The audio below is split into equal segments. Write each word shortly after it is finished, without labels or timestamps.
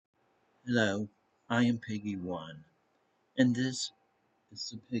Hello, I am Piggy1, and this is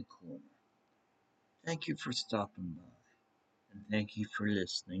the Pig Corner. Thank you for stopping by, and thank you for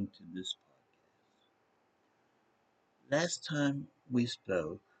listening to this podcast. Last time we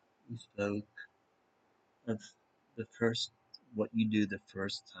spoke of the first, what you do the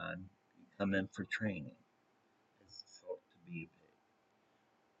first time you come in for training as thought to be a pig.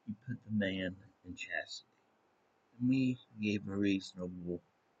 You put the man in chastity, and we gave a reasonable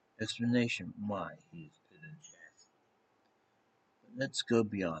explanation why he is put in chastity. But let's go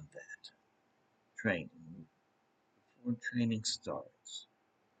beyond that. Training. Before training starts,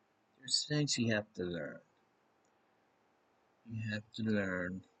 there's things you have to learn. You have to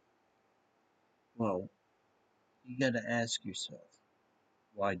learn, well, you got to ask yourself,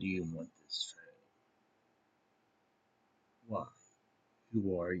 why do you want this training? Why?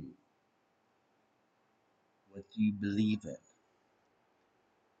 Who are you? What do you believe in?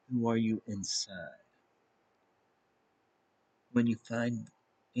 Who are you inside? When you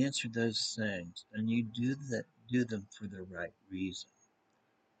answer those things, and you do them for the right reason.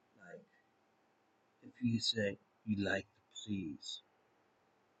 Like, if you say you like to please,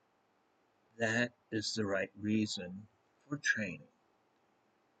 that is the right reason for training.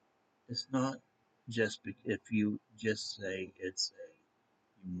 It's not if you just say you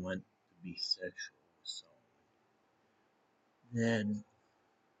want to be sexual with someone, then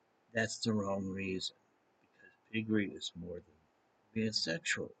that's the wrong reason. Because piggery is more than being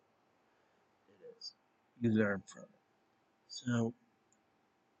sexual. It is. You learn from it. So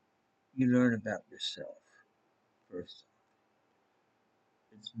you learn about yourself first.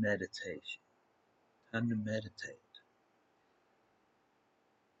 It's meditation. Time to meditate.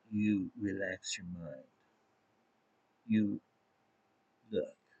 You relax your mind. You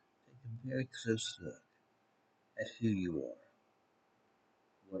look. Take a very close look at who you are,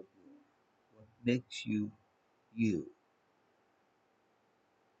 what you are, what makes you you.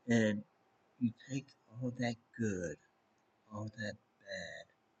 And you take all that good, all that bad,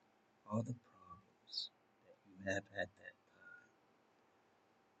 all the problems that you have at that time,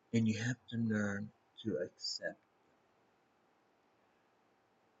 and you have to learn to accept.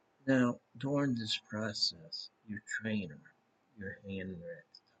 Now, during this process, your trainer, your handler at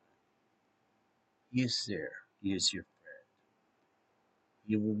the time, he is there. He is your friend.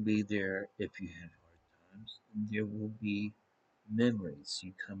 He will be there if you have hard times, and there will be memories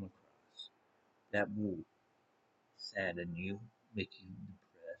you come across that will sadden you, make you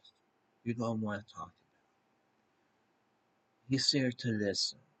depressed. You're going to want to talk about it. He's there to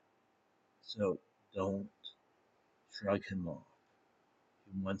listen. So don't shrug him off.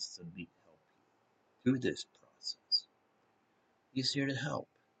 He wants to help you through this process. He's here to help.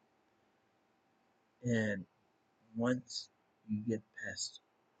 And once you get past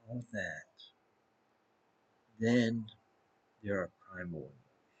all that, then there are primal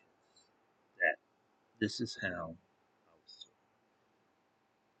emotions. That this is how I was taught.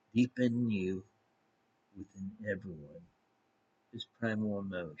 Deep in you, within everyone, is primal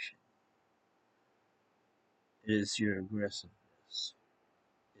emotion. It is your aggressiveness.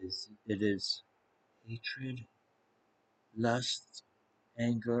 It is hatred, lust,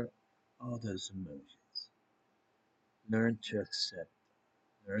 anger, all those emotions. Learn to accept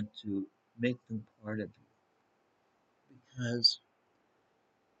them. Learn to make them part of you because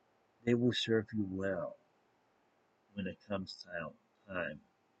they will serve you well when it comes time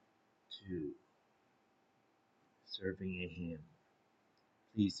to serving a hand,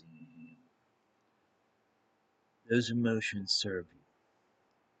 pleasing a hand. Those emotions serve you.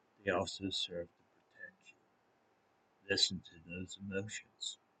 They also serve to protect you. Listen to those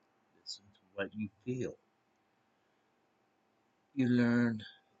emotions. Listen to what you feel. You learn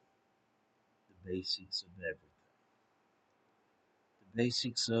the basics of everything. The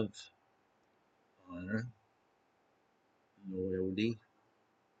basics of honor, loyalty,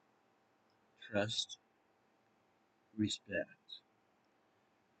 trust, respect.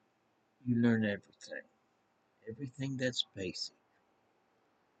 You learn everything. Everything that's basic.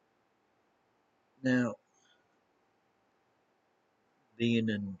 Now, being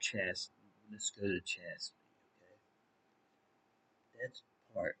in chastity, let's go to chastity, okay? That's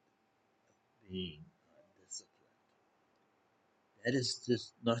part of being disciplined. That is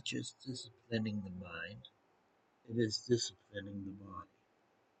just not just disciplining the mind, it is disciplining the body.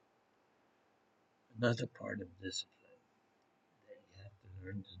 Another part of discipline that you have to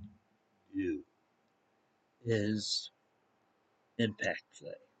learn to do is impact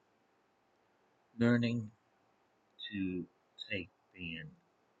play. Learning to take being,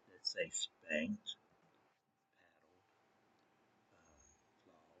 let's say, spanked, paddled,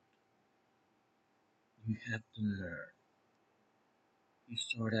 flogged, You have to learn. You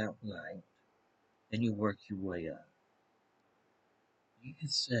start out light and you work your way up. You can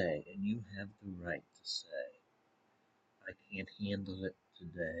say, and you have the right to say, I can't handle it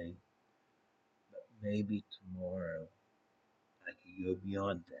today, but maybe tomorrow I can go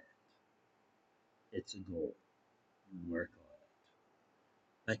beyond that. It's a goal. You work on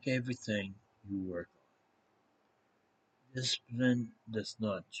it. Like everything, you work on. Discipline does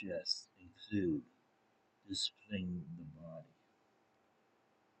not just include disciplining the body.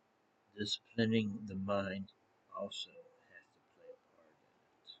 Disciplining the mind also has to play a part in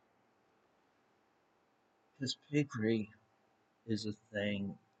it. Because piggery is a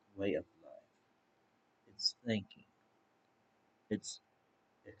thing, way of life. It's thinking, it's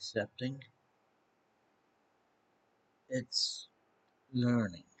accepting, it's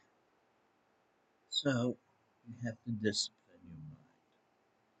learning. So you have to discipline your mind.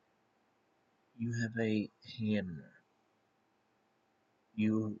 You have a handler.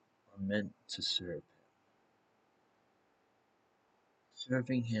 You are meant to serve him.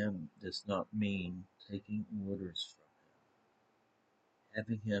 Serving him does not mean taking orders from him,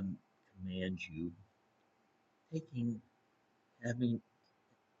 having him command you, taking having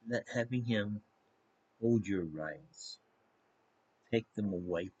having him hold your rights, take them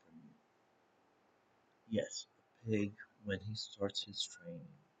away from you. Yes, a pig, when he starts his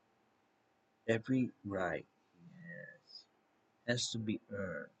training, every right he has to be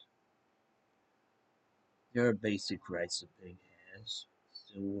earned. There are basic rights a pig has,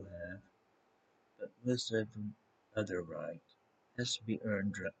 still will have, but most every other right has to be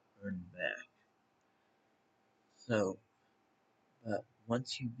earned back. So, but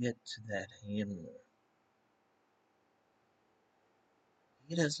once you get to that handler,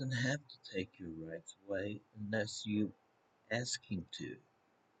 he doesn't have to take your rights away unless you ask him to,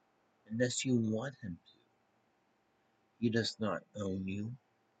 unless you want him to. He does not own you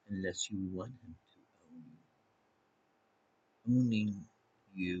unless you want him to own you. Owning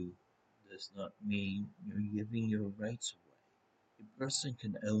you does not mean you're giving your rights away. A person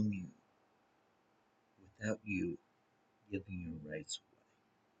can own you without you giving your rights away.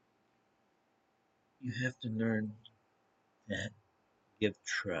 You have to learn that give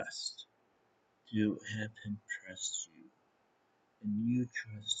trust, to have him trust you, and you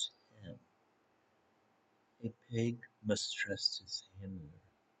trust him. A pig must trust his handler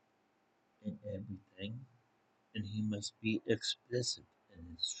in everything, and he must be explicit in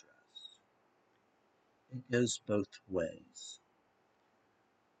his trust. It goes both ways.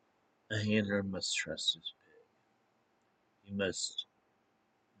 A handler must trust his pig. He must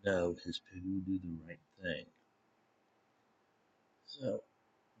know his pig will do the right thing. So,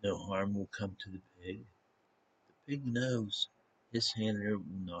 no harm will come to the pig. The pig knows his handler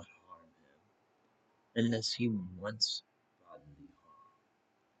will not harm him unless he wants bodily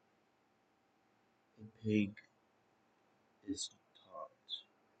harm. A pig is taught.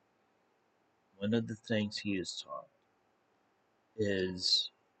 One of the things he is taught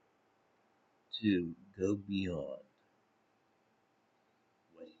is to go beyond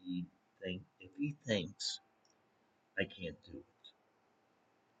what he think. If he thinks I can't do it,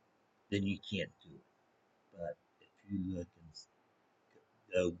 then you can't do it. But if you look and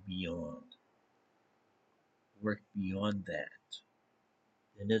go beyond, work beyond that,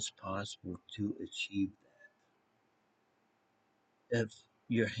 then it's possible to achieve that. If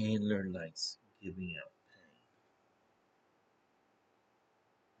your handler likes giving out pain,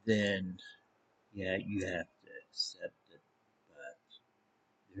 then yeah, you have to accept it, but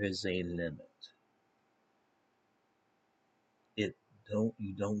there is a limit. It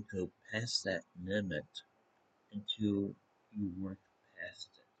you don't go past that limit until you work past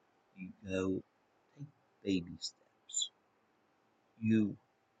it. You go take baby steps. You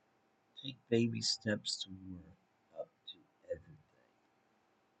take baby steps to work up to everything.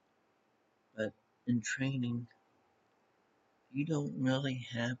 But in training, you don't really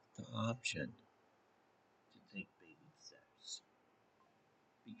have the option to take baby steps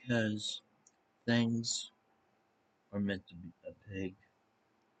because things are meant to be. A pig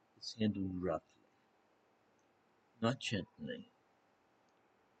is handled roughly, not gently.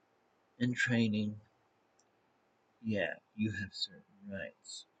 In training, yeah, you have certain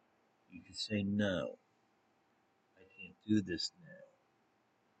rights. You can say, no, I can't do this now,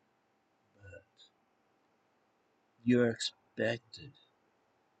 but you're expected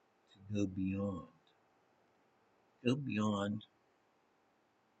to go beyond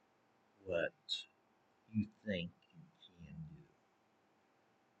what you think you can do,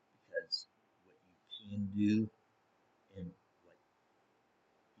 because what you can do and what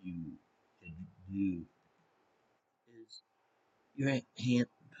you can do Your hand,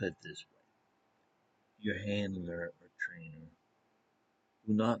 put it this way, your handler or trainer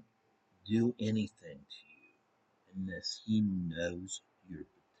will not do anything to you unless he knows your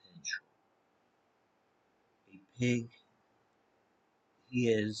potential. A pig, he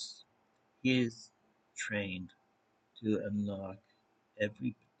is he is trained to unlock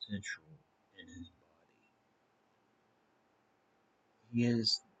every potential in his body. He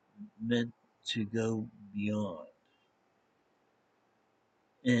is meant to go beyond,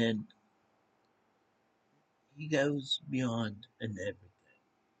 and he goes beyond in everything.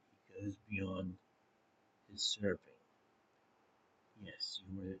 He goes beyond his serving. Yes,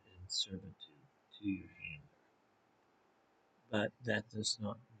 you were in servitude to your handler, but that does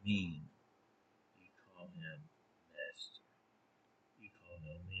not mean you call him master. You call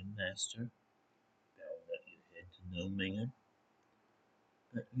no man master, thou let your head to no man,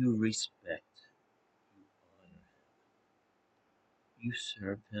 but you respect, you honor him. You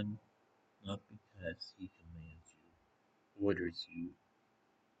serve him not because he commands you, orders you,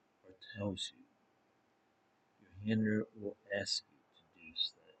 or tells you. Your handler will ask you to do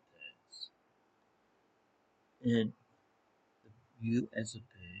certain things. And you, as a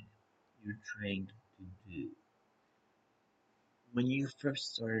pig, you're trained to do. When you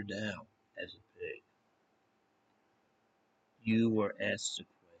first started out as a pig, you were asked the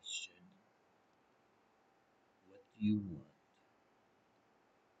question, what do you want?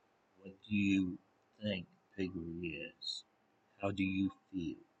 What do you think piggery is? How do you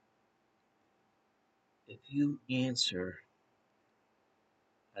feel? If you answer,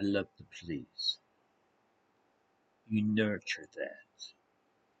 I love to please, you nurture that.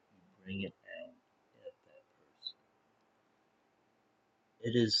 You bring it out at that person.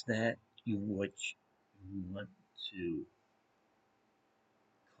 It is that you which you want to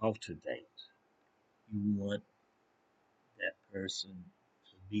cultivate. You want that person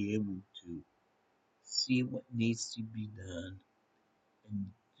to be able to see what needs to be done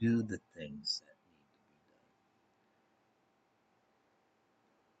and do the things that need to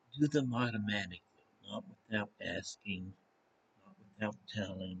be done. Do them automatically, not without asking, not without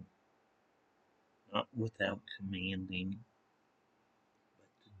telling, not without commanding, but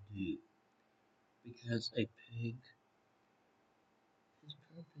to do. Because a pig, his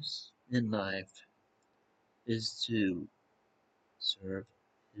purpose in life is to serve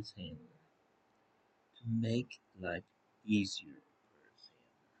his handler, to make life easier for his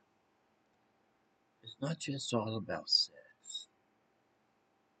handler. It's not just all about sex.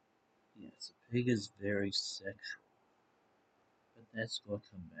 Yes, a pig is very sexual, but that's going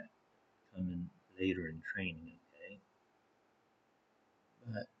to come in later in training, okay?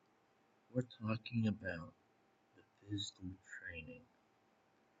 But we're talking about the physical training,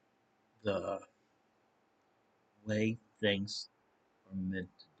 the way things are meant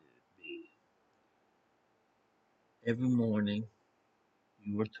to be. Every morning,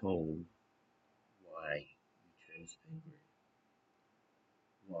 you were told why you chose Piggery,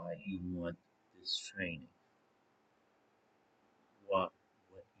 why you want this training, what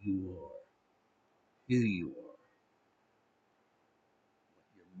you are, who you are, what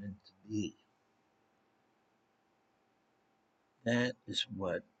you're meant to be. That is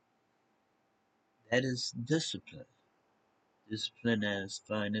what that is discipline. Discipline at its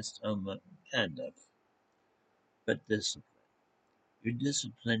finest, kind of, but discipline. You're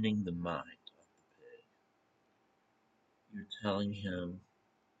disciplining the mind of the pig. You're telling him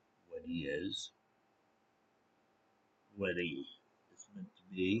what he is, what he is meant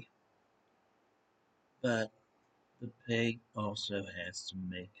to be, but the pig also has to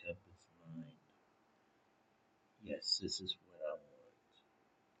make up its mind. Yes, this is what I want.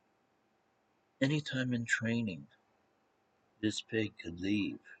 Anytime in training, this pig could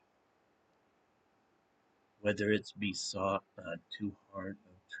leave, whether it's be sought too hard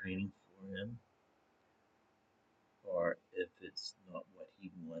of training for him, or if it's not what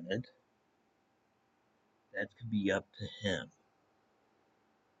he wanted, that could be up to him.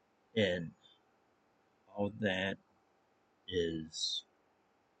 And all that is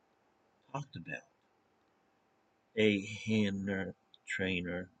talked about. A handler,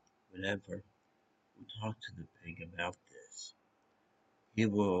 trainer, whatever, will talk to the pig about this. He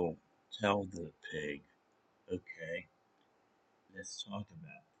will tell the pig, okay, let's talk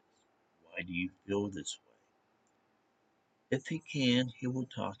about this. Why do you feel this way? If he can, he will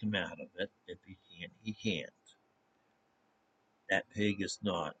talk him out of it. If he can't, he can't. That pig is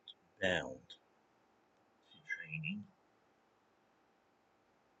not bound to training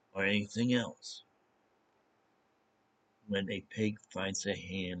or anything else. When a pig finds a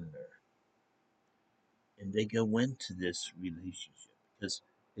handler and they go into this relationship because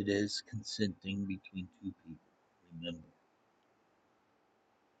it is consenting between two people. Remember,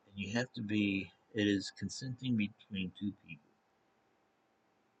 and you have to be. It is consenting between two people.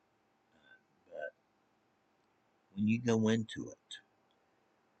 But when you go into it,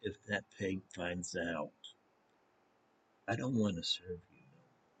 if that pig finds out, I don't want to serve you no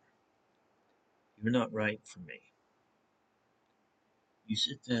more. You're not right for me. You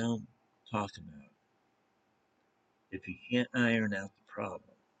sit down, talk about it. If you can't iron out the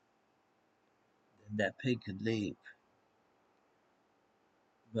problem, then that pig could leave.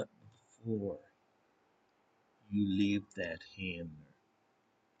 But before you leave that handler,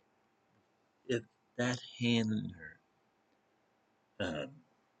 if that handler um,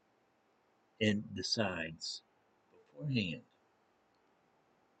 and decides beforehand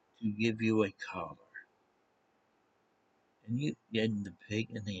to give you a collar, and the pig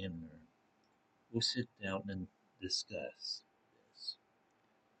and the handler will sit down and discuss this.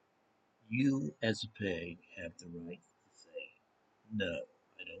 You, as a pig, have the right to say, no,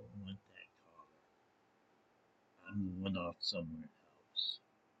 I don't want that collar. I'm going off somewhere else.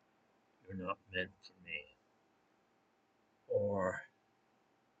 You're not meant for me. Or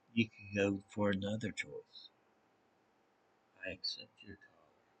you could go for another choice. I accept your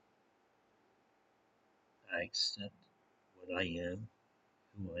collar. I accept what I am,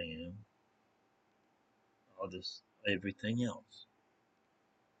 who I am, all this, everything else.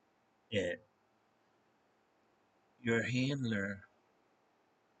 And your handler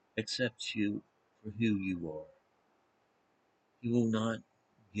accepts you for who you are. He will not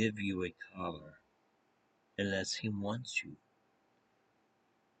give you a collar unless he wants you.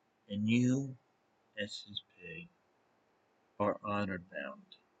 And you, as his pig, are honor bound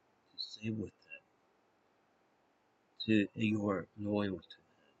to stay with them, to you are loyal to them.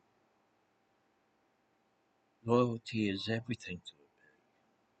 Loyalty is everything to a pig.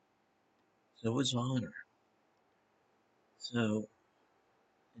 So is honor. So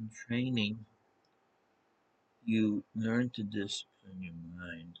in training, you learn to discipline your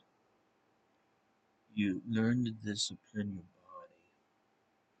mind. You learn to discipline your body.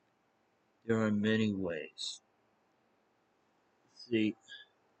 There are many ways. See,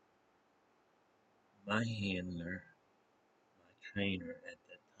 my handler, my trainer at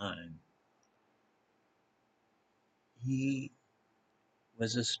that time, he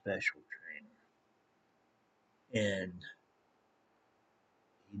was a special trainer. And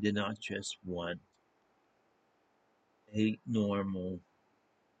he did not just want a normal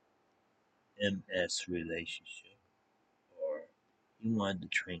MS relationship, or he wanted to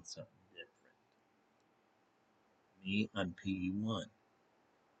train something different. Me, I'm PE1.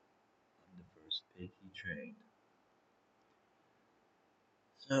 I'm the first pig he trained.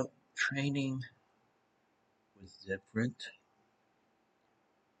 So training was different,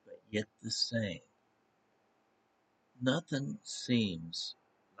 but yet the same. Nothing seems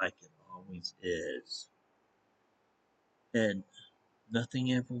like it always is, and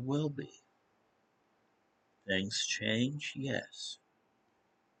nothing ever will be. Things change, yes.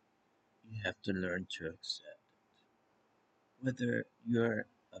 You have to learn to accept it. Whether you're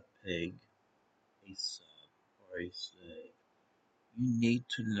a pig, a sub, or a slave, you need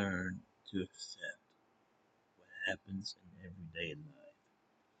to learn to accept what happens in everyday life.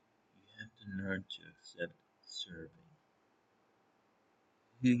 You have to learn to accept serving,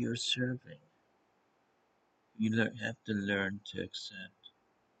 who you're serving. Have to learn to accept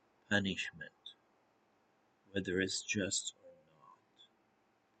punishment, whether it's just or not.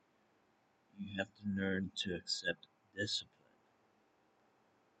 You have to learn to accept discipline.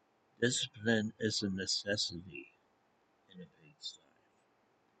 Discipline is a necessity in a pig's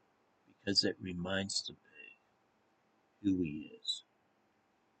life because it reminds the pig who he is,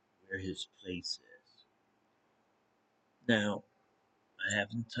 where his place is. Now, I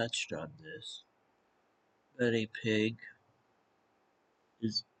haven't touched on this, but a pig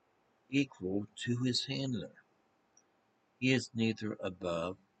is equal to his handler. He is neither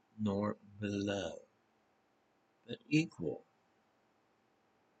above nor below, but equal.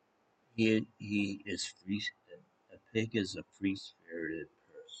 He is free. A pig is a free spirited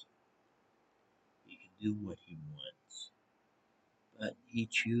person. He can do what he wants, but he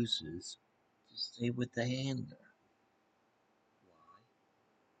chooses to stay with the handler. Why?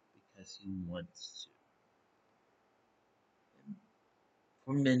 Because he wants to. And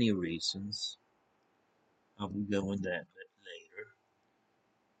for many reasons, I will go into that bit later,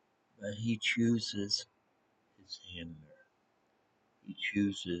 but he chooses his handler. He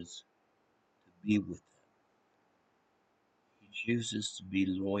chooses to be with them. He chooses to be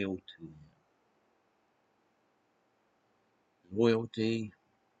loyal to him. Loyalty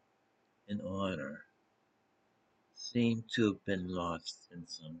and honor seem to have been lost in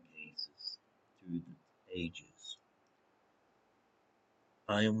some cases through the ages.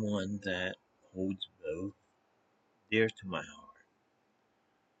 I am one that holds both dear to my heart.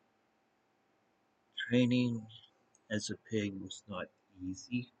 Training as a pig was not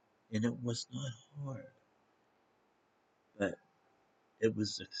easy and it was not hard, but it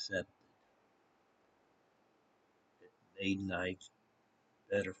was accepted. It made life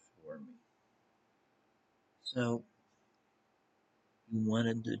better for me. So, you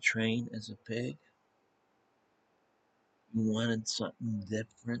wanted to train as a pig? You wanted something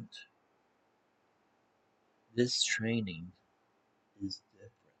different? This training is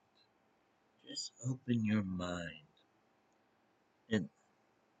different. Just open your mind and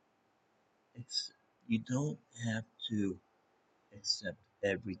ex- you don't have to accept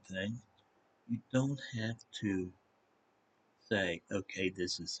everything. You don't have to say, okay,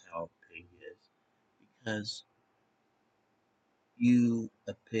 this is how a pig is. Because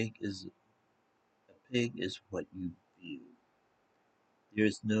a pig is what you feel. There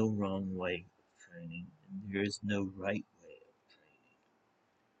is no wrong way of training, and there is no right way of training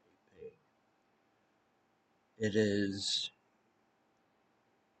a pig. It is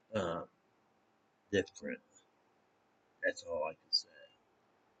uh, different. That's all I can say.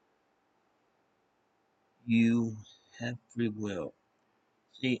 You have free will.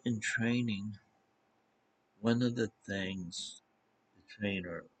 See, in training, one of the things the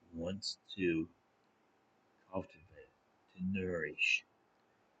trainer wants to cultivate, to nourish,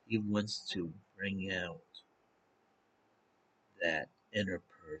 he wants to bring out that inner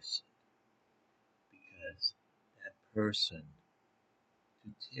person because that person,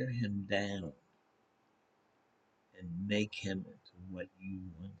 to tear him down and make him into what you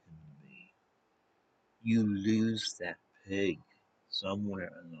want him to be, you lose that pig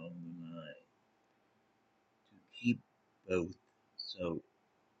somewhere along the line to keep both. So,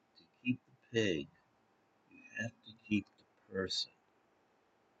 to keep the pig, you have to keep the person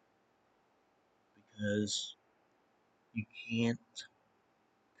because you can't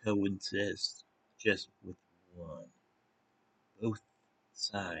coexist just with one. Both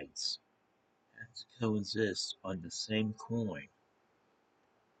sides have to coexist on the same coin,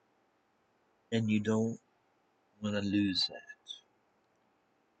 and you don't want to lose that.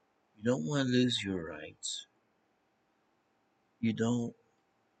 You don't want to lose your rights. You don't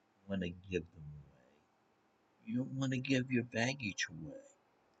want to give them away. You don't want to give your baggage away.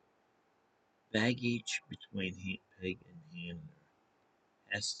 Baggage between pig and handler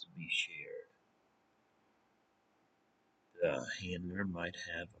has to be shared. The handler might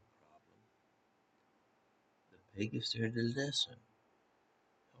have a problem. The pig is there to listen,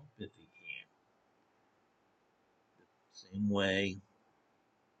 help if he can. The same way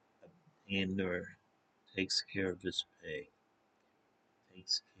a handler takes care of his pig,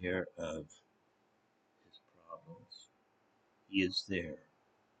 takes care of his problems. He is there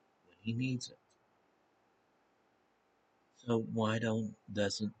when he needs it. So why don't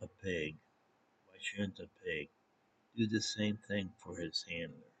doesn't a pig, why shouldn't a pig do the same thing for his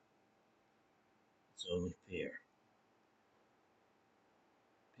handler? It's only fair.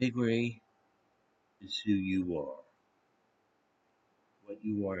 Piggery is who you are, what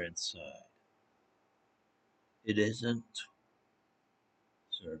you are inside. It isn't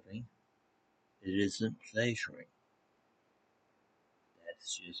serving, it isn't pleasuring.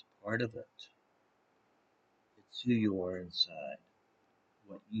 That's just part of it. It's who you are inside,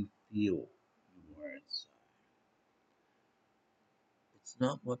 what you feel you are inside. It's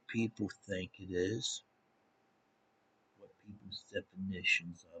not what people think it is, what people's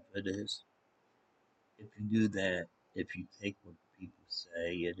definitions of it is. If you do that, if you take what people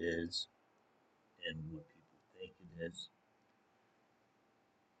say it is and what people think it is,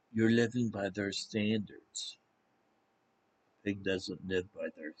 you're living by their standards. A pig doesn't live by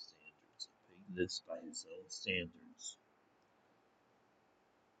their standards. A pig lives by his own standards.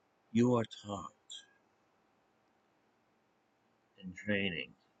 You are taught in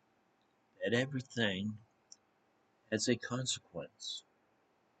training that everything has a consequence.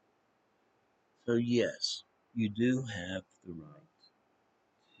 So, yes, you do have the right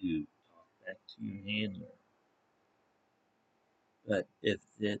to talk back to your handler. But if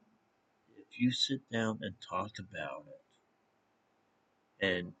you sit down and talk about it,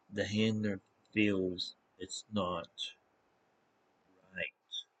 and the handler feels it's not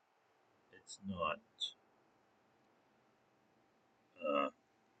right, it's not, uh,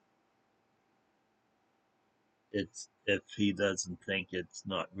 it's if he doesn't think it's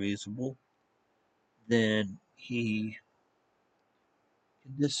not reasonable, then he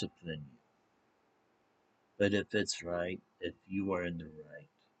can discipline you. But if it's right, if you are in the right,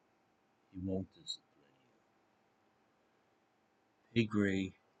 he won't discipline you.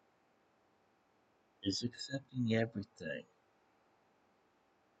 Piggery is accepting everything,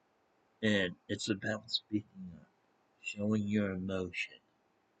 and it's about speaking up, showing your emotion.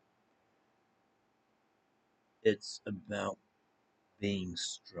 It's about being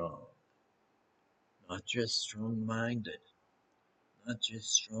strong, not just strong minded, not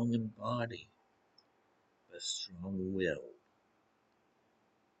just strong in body, but strong willed.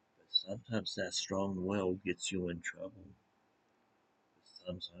 But sometimes that strong will gets you in trouble, but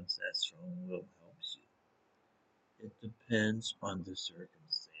sometimes that strong will helps you. It depends on the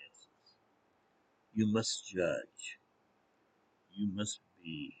circumstances. You must judge. You must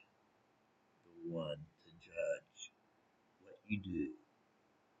be the one to judge what you do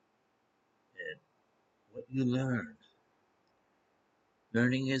and what you learn.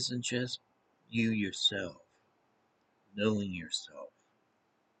 Learning isn't just you yourself, knowing yourself.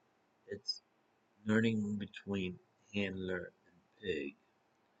 It's learning between handler and pig.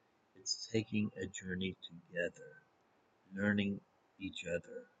 It's taking a journey together, learning each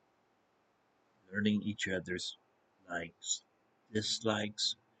other, learning each other's likes,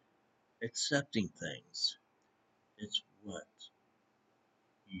 dislikes, accepting things. It's what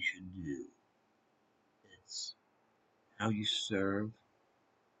you should do. It's how you serve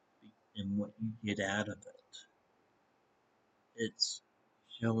and what you get out of it. It's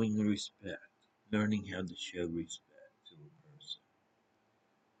showing respect, learning how to show respect to a person.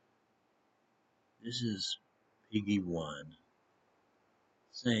 This is Piggy1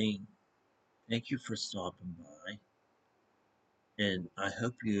 saying thank you for stopping by, and I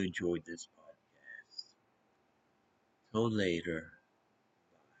hope you enjoyed this podcast. Till later.